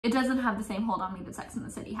It doesn't have the same hold on me that Sex and the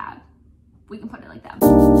City had. We can put it like that.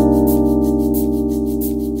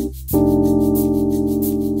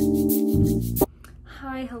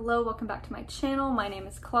 Hi, hello, welcome back to my channel. My name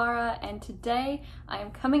is Clara, and today I am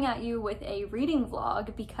coming at you with a reading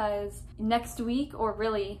vlog because next week, or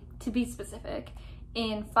really to be specific,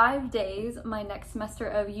 in 5 days, my next semester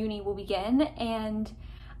of uni will begin, and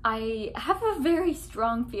I have a very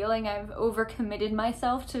strong feeling I've overcommitted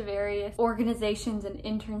myself to various organizations and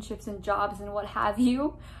internships and jobs and what have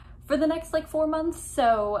you for the next like 4 months.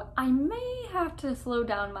 So I may have to slow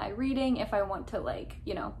down my reading if I want to, like,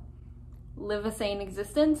 you know, live a sane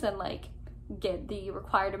existence and like get the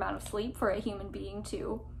required amount of sleep for a human being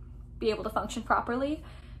to be able to function properly.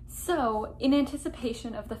 So in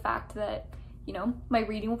anticipation of the fact that, you know, my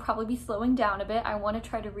reading will probably be slowing down a bit, I want to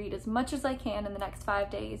try to read as much as I can in the next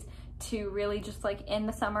 5 days to really just like end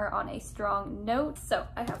the summer on a strong note. So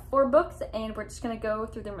I have 4 books and we're just gonna go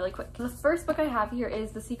through them really quick. The first book I have here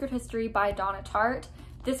is The Secret History by Donna Tartt.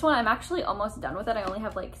 This one I'm actually almost done with it. I only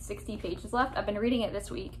have like 60 pages left. I've been reading it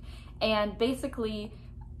this week, and basically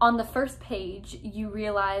on the first page you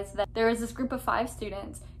realize that there is this group of 5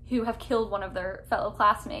 students who have killed one of their fellow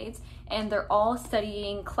classmates, and they're all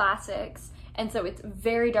studying classics. And so it's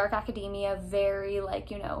very dark academia, very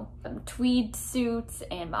like, you know, tweed suits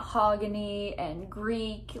and mahogany and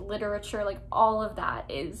Greek literature, like all of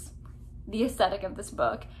that is the aesthetic of this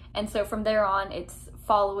book. And so from there on, it's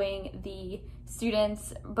following the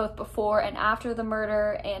students both before and after the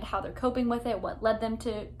murder and how they're coping with it, what led them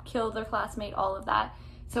to kill their classmate, all of that.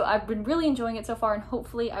 So I've been really enjoying it so far, and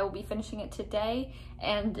hopefully I will be finishing it today.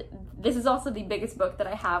 And this is also the biggest book that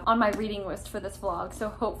I have on my reading list for this vlog, so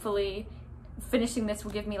hopefully finishing this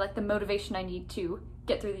will give me like the motivation I need to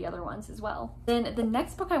get through the other ones as well. Then the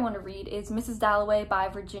next book I want to read is Mrs. Dalloway by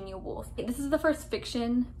Virginia Woolf. This is the first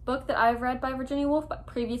fiction book that I've read by Virginia Woolf, but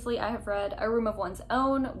previously I have read A Room of One's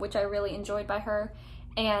Own, which I really enjoyed by her.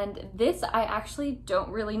 And this, I actually don't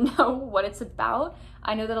really know what it's about.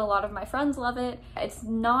 I know that a lot of my friends love it. It's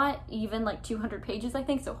not even like 200 pages, I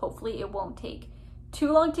think, so hopefully it won't take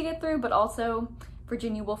too long to get through, but also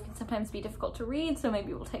Virginia Woolf can sometimes be difficult to read, so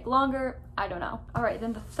maybe it will take longer. I don't know. All right,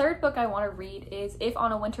 then the third book I want to read is If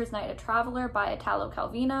on a Winter's Night a Traveler by Italo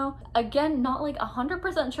Calvino. Again, not like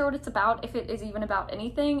 100% sure what it's about, if it is even about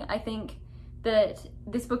anything. I think that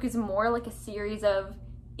this book is more like a series of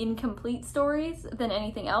incomplete stories than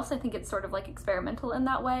anything else. I think it's sort of like experimental in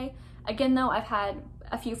that way. Again, though, I've had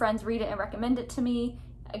a few friends read it and recommend it to me.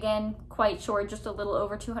 Again, quite short, just a little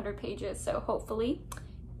over 200 pages, so hopefully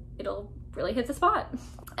it'll really hit the spot.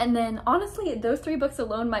 And then honestly, those 3 books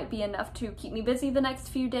alone might be enough to keep me busy the next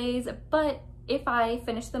few days, but if I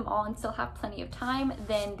finish them all and still have plenty of time,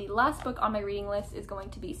 then the last book on my reading list is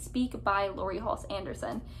going to be Speak by Laurie Halse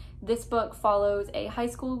Anderson. This book follows a high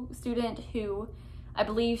school student who, I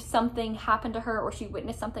believe something happened to her, or she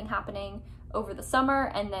witnessed something happening over the summer,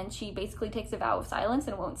 and then she basically takes a vow of silence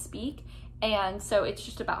and won't speak. And so it's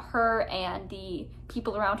just about her and the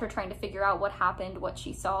people around her trying to figure out what happened, what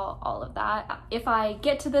she saw, all of that. If I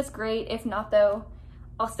get to this, great. If not, though,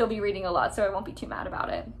 I'll still be reading a lot, so I won't be too mad about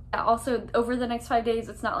it. Also, over the next 5 days,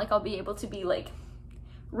 it's not like I'll be able to be like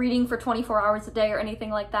reading for 24 hours a day or anything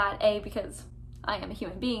like that. A, because I am a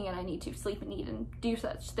human being and I need to sleep and eat and do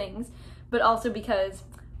such things, but also because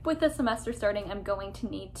with the semester starting, I'm going to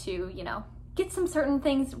need to, you know, get some certain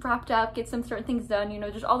things wrapped up, get some certain things done, you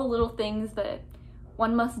know, just all the little things that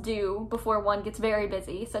one must do before one gets very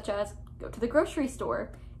busy, such as go to the grocery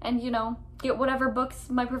store and, you know, get whatever books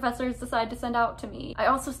my professors decide to send out to me. I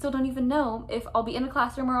also still don't even know if I'll be in a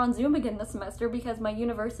classroom or on Zoom again this semester because my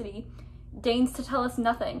university deigns to tell us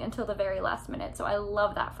nothing until the very last minute, so I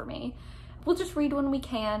love that for me. We'll just read when we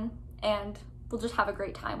can, and we'll just have a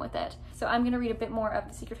great time with it. So I'm gonna read a bit more of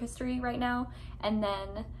The Secret History right now, and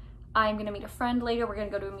then I'm gonna meet a friend later. We're gonna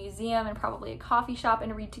go to a museum and probably a coffee shop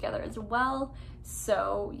and read together as well.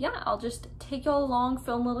 So yeah, I'll just take y'all along,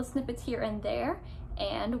 film little snippets here and there,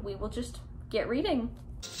 and we will just get reading.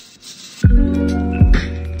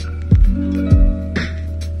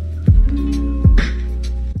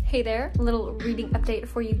 Hey there, a little reading update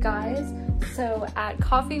for you guys. So at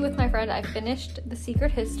coffee with my friend, I finished The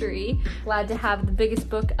Secret History. Glad to have the biggest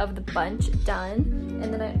book of the bunch done.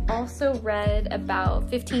 And then I also read about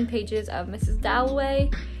 15 pages of Mrs. Dalloway.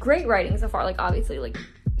 Great writing so far, like obviously, like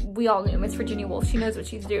we all knew Miss Virginia Woolf, she knows what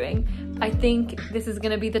she's doing. I think this is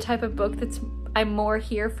gonna be the type of book that's, I'm more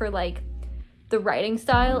here for like the writing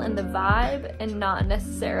style and the vibe and not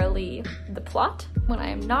necessarily the plot. When I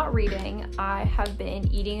am not reading, I have been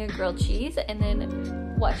eating a grilled cheese and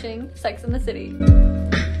then watching Sex and the City.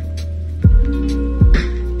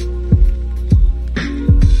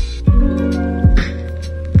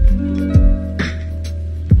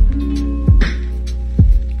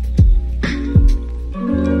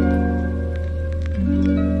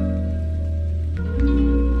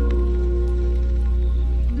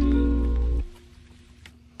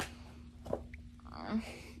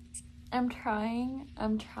 I'm trying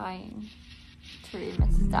to read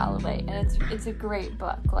Mrs. Dalloway, and it's a great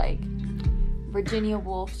book. Like, Virginia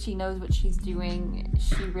Woolf, she knows what she's doing.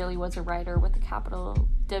 She really was a writer with a capital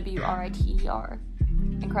W-R-I-T-E-R.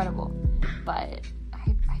 Incredible. But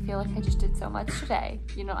I feel like I just did so much today.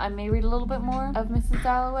 You know, I may read a little bit more of Mrs.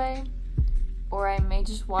 Dalloway, or I may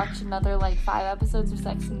just watch another like 5 episodes of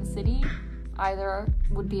Sex and the City. Either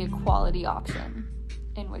would be a quality option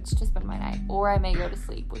in which to spend my night, or I may go to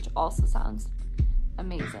sleep, which also sounds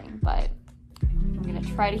amazing. But I'm gonna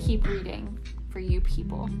try to keep reading for you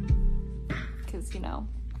people, because, you know,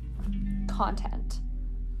 content.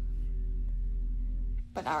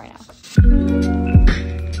 But not right now.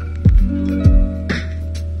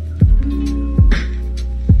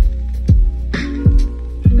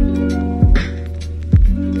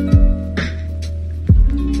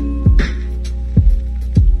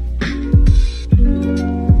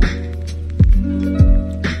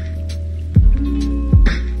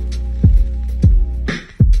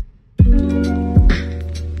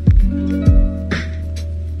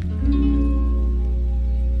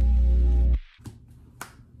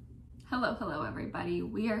 Hello everybody,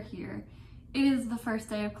 we are here. It is the first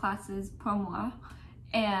day of classes pour moi,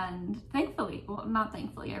 and thankfully, well, not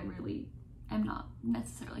thankfully, I really am not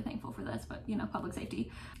necessarily thankful for this, but you know, public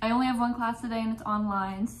safety. I only have one class today and it's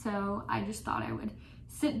online, so I just thought I would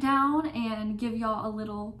sit down and give y'all a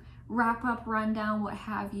little wrap up, rundown, what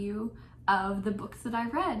have you, of the books that I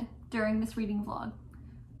read during this reading vlog.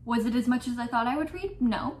 Was it as much as I thought I would read?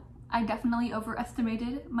 No, I definitely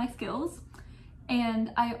overestimated my skills.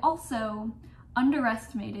 And I also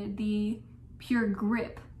underestimated the pure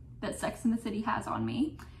grip that Sex and the City has on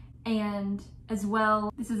me. And as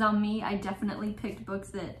well, this is on me, I definitely picked books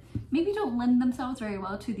that maybe don't lend themselves very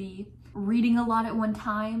well to the reading a lot at one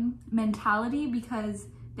time mentality, because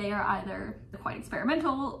they are either quite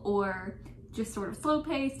experimental or just sort of slow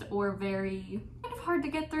paced or very kind of hard to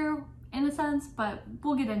get through in a sense, but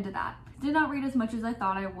we'll get into that. Did not read as much as I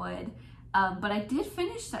thought I would, but I did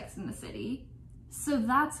finish Sex and the City. So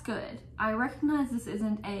that's good. I recognize this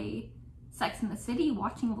isn't a Sex and the City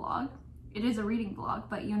watching vlog. It is a reading vlog,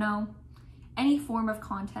 but you know, any form of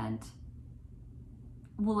content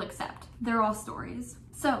we'll accept. They're all stories.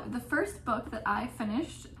 So the first book that I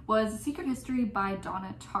finished was A Secret History by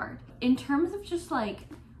Donna Tartt. In terms of just like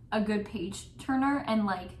a good page turner and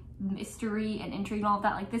like mystery and intrigue and all of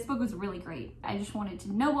that, like this book was really great. I just wanted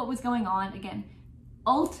to know what was going on. Again,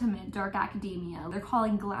 ultimate dark academia. They're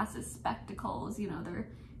calling glasses spectacles, you know, they're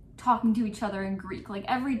talking to each other in Greek. Like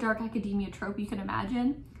every dark academia trope you can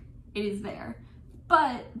imagine, it is there.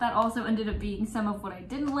 But that also ended up being some of what I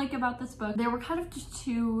didn't like about this book. There were kind of just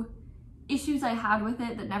 2 issues I had with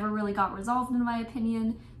it that never really got resolved in my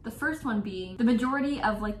opinion. The first one being the majority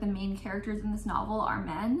of like the main characters in this novel are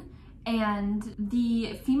men, and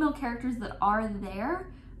the female characters that are there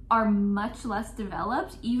are much less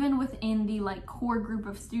developed, even within the like core group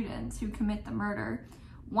of students who commit the murder.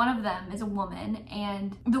 One of them is a woman,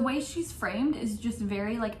 and the way she's framed is just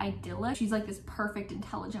very like idyllic. She's like this perfect,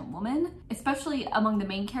 intelligent woman. Especially among the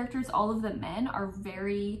main characters, all of the men are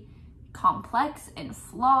very complex and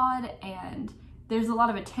flawed, and there's a lot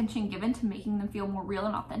of attention given to making them feel more real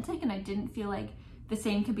and authentic, and I didn't feel like the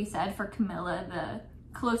same could be said for Camilla, the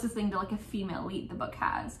closest thing to like a female lead the book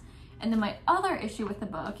has. And then my other issue with the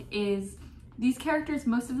book is these characters,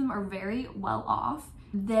 most of them are very well off.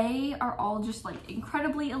 They are all just like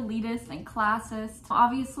incredibly elitist and classist.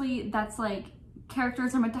 Obviously that's like,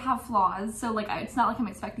 characters are meant to have flaws, so like it's not like I'm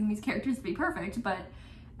expecting these characters to be perfect, but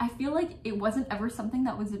I feel like it wasn't ever something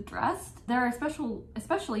that was addressed. There are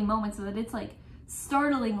especially moments that it's like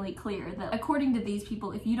startlingly clear that according to these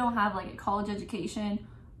people, if you don't have like a college education,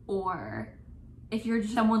 or if you're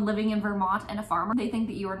just someone living in Vermont and a farmer, they think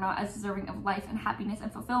that you are not as deserving of life and happiness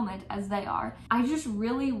and fulfillment as they are. I just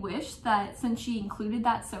really wish that since she included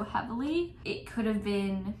that so heavily, it could have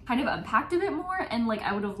been kind of unpacked a bit more, and like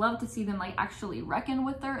I would have loved to see them like actually reckon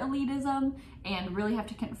with their elitism and really have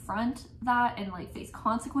to confront that and like face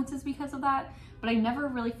consequences because of that. But I never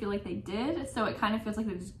really feel like they did, so it kind of feels like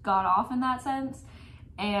they just got off in that sense.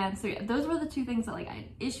 And so yeah, those were the 2 things that like I had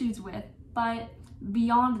issues with. But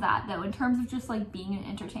beyond that though, in terms of just like being an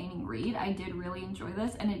entertaining read, I did really enjoy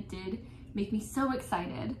this, and it did make me so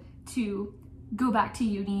excited to go back to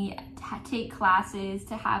uni, to take classes,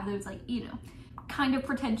 to have those like, you know, kind of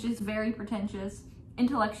pretentious, very pretentious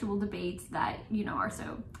intellectual debates that, you know, are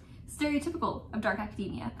so stereotypical of dark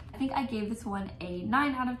academia. I think I gave this one a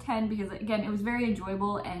 9 out of 10 because again, it was very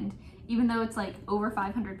enjoyable, and even though it's like over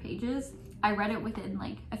 500 pages, I read it within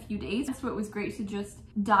like a few days. So it was great to just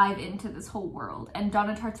dive into this whole world. And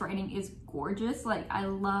Donna Tartt's writing is gorgeous. Like I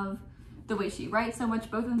love the way she writes so much,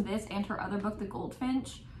 both in this and her other book, The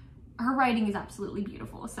Goldfinch. Her writing is absolutely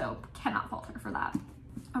beautiful, so cannot fault her for that.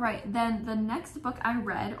 All right, then the next book I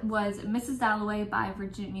read was Mrs. Dalloway by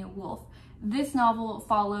Virginia Woolf. This novel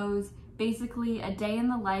follows basically a day in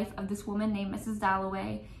the life of this woman named Mrs.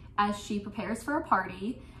 Dalloway as she prepares for a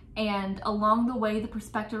party, and along the way the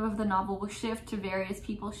perspective of the novel will shift to various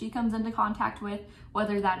people she comes into contact with,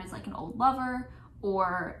 whether that is like an old lover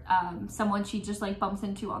or someone she just like bumps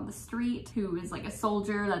into on the street who is like a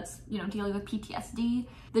soldier that's, you know, dealing with PTSD.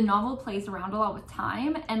 The novel plays around a lot with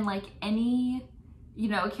time, and like any, you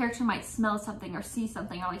know, a character might smell something or see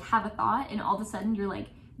something or like have a thought, and all of a sudden you're like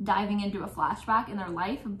diving into a flashback in their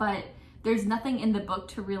life, but there's nothing in the book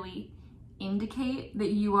to really indicate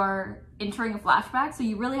that you are entering a flashback, so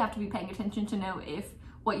you really have to be paying attention to know if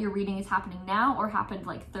what you're reading is happening now or happened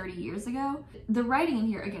like 30 years ago. The writing in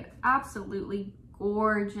here, again, absolutely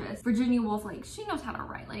gorgeous. Virginia Woolf, like, she knows how to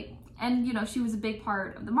write, like, and you know, she was a big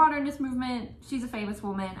part of the modernist movement. She's a famous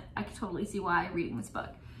woman. I could totally see why reading this book.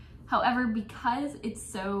 However, because it's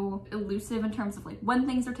so elusive in terms of like when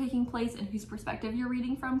things are taking place and whose perspective you're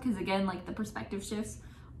reading from, because again, like the perspective shifts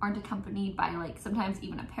aren't accompanied by like sometimes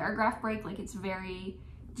even a paragraph break, like it's very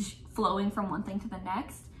just flowing from one thing to the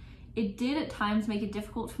next. It did at times make it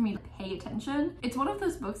difficult for me to pay attention. It's one of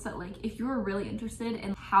those books that like if you're really interested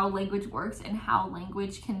in how language works and how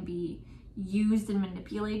language can be used and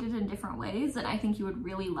manipulated in different ways, then I think you would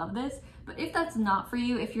really love this. But if that's not for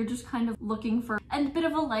you, if you're just kind of looking for a bit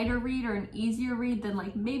of a lighter read or an easier read, then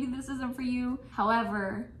like maybe this isn't for you.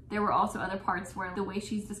 However, there were also other parts where the way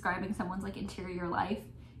she's describing someone's like interior life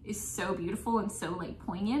is so beautiful and so like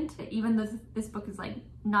poignant. Even though this book is like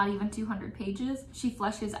not even 200 pages, she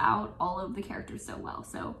fleshes out all of the characters so well.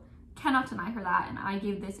 So cannot deny her that, and I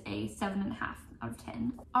gave this a 7.5 out of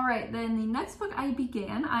 10. All right, then the next book I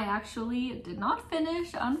began, I actually did not finish,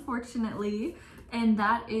 unfortunately, and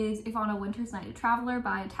that is If on a Winter's Night a Traveler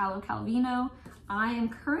by Italo Calvino. I am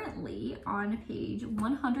currently on page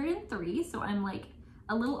 103, so I'm like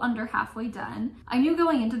a little under halfway done. I knew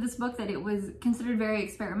going into this book that it was considered very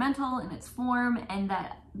experimental in its form and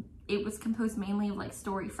that it was composed mainly of like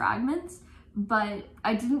story fragments, but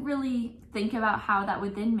I didn't really think about how that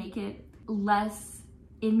would then make it less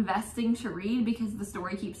investing to read because the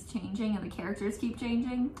story keeps changing and the characters keep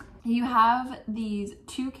changing. You have these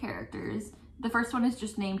two characters. The first one is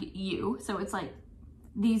just named You, so it's like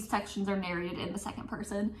these sections are narrated in the second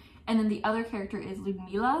person. And then the other character is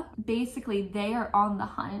Ludmila. Basically, they are on the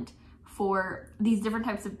hunt for these different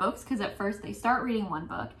types of books because at first they start reading one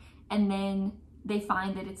book and then they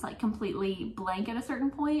find that it's like completely blank at a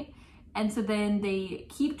certain point. And so then they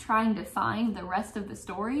keep trying to find the rest of the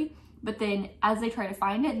story, but then as they try to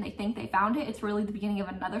find it and they think they found it, it's really the beginning of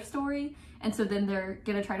another story. And so then they're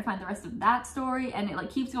gonna try to find the rest of that story, and it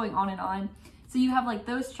like keeps going on and on. So you have like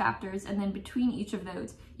those chapters, and then between each of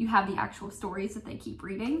those, you have the actual stories that they keep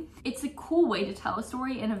reading. It's a cool way to tell a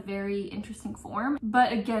story in a very interesting form.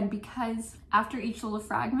 But again, because after each little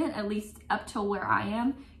fragment, at least up till where I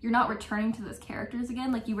am, you're not returning to those characters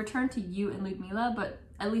again. Like you return to You and Ludmila, but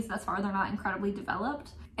at least thus far, they're not incredibly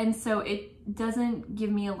developed. And so it doesn't give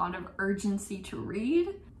me a lot of urgency to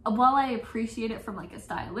read. While I appreciate it from like a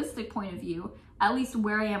stylistic point of view, at least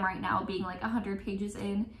where I am right now, being like 100 pages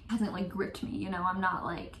in, hasn't like gripped me, you know? I'm not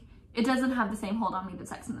like, it doesn't have the same hold on me that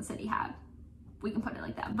Sex and the City had. We can put it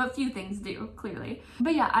like that, but few things do, clearly.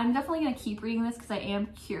 But yeah, I'm definitely gonna keep reading this because I am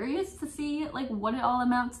curious to see like what it all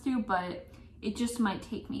amounts to, but it just might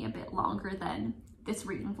take me a bit longer than this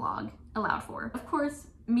reading vlog allowed for. Of course,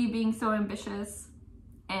 me being so ambitious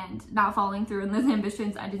and not following through in those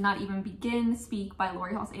ambitions, I did not even begin Speak by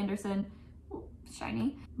Laurie Halse Anderson. Ooh,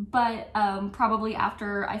 shiny. But probably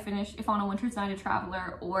after I finish If on a Winter's Night a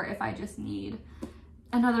Traveler, or if I just need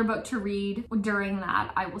another book to read during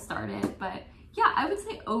that, I will start it. But yeah, I would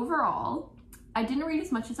say overall, I didn't read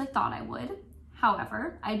as much as I thought I would.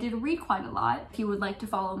 However, I did read quite a lot. If you would like to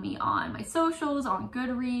follow me on my socials, on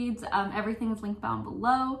Goodreads, everything is linked down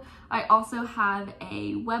below. I also have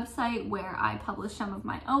a website where I publish some of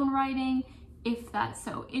my own writing, if that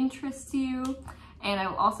so interests you. And I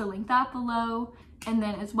will also link that below. And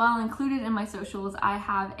then as well, included in my socials, I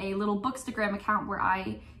have a little Bookstagram account where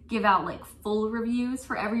I give out like full reviews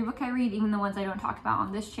for every book I read, even the ones I don't talk about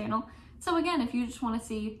on this channel. So again, if you just want to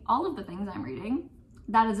see all of the things I'm reading,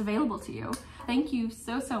 that is available to you. Thank you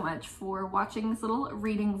so much for watching this little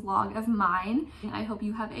reading vlog of mine. I hope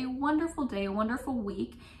you have a wonderful day, a wonderful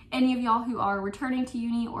week. Any of y'all who are returning to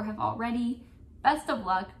uni or have already, best of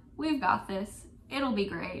luck. We've got this. It'll be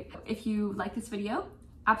great. If you like this video,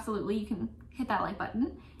 absolutely, you can hit that like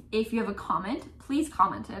button. If you have a comment, please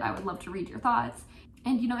comment it. I would love to read your thoughts.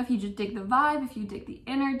 And you know, if you just dig the vibe, if you dig the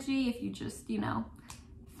energy, if you just, you know,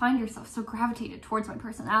 find yourself so gravitated towards my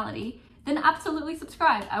personality, then absolutely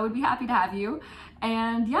subscribe. I would be happy to have you.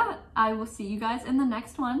 And yeah, I will see you guys in the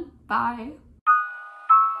next one. Bye.